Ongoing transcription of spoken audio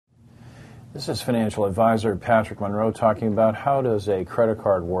This is financial advisor Patrick Monroe talking about how does a credit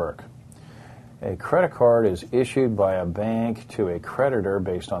card work. A credit card is issued by a bank to a creditor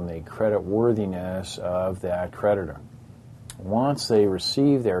based on the credit worthiness of that creditor. Once they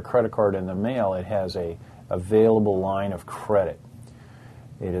receive their credit card in the mail, it has a available line of credit.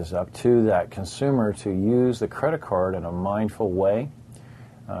 It is up to that consumer to use the credit card in a mindful way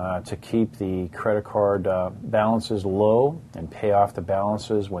to keep the credit card balances low and pay off the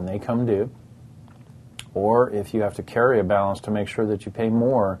balances when they come due. Or if you have to carry a balance, to make sure that you pay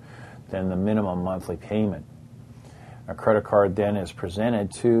more than the minimum monthly payment. A credit card then is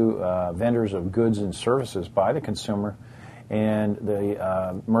presented to vendors of goods and services by the consumer, and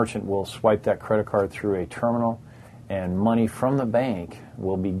the merchant will swipe that credit card through a terminal, and money from the bank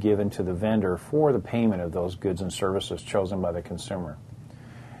will be given to the vendor for the payment of those goods and services chosen by the consumer.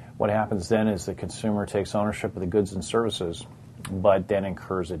 What happens then is the consumer takes ownership of the goods and services, but then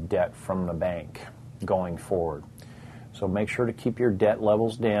incurs a debt from the bank going forward. So make sure to keep your debt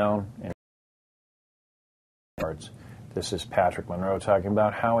levels down. This is Patrick Monroe talking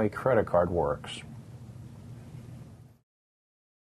about how a credit card works.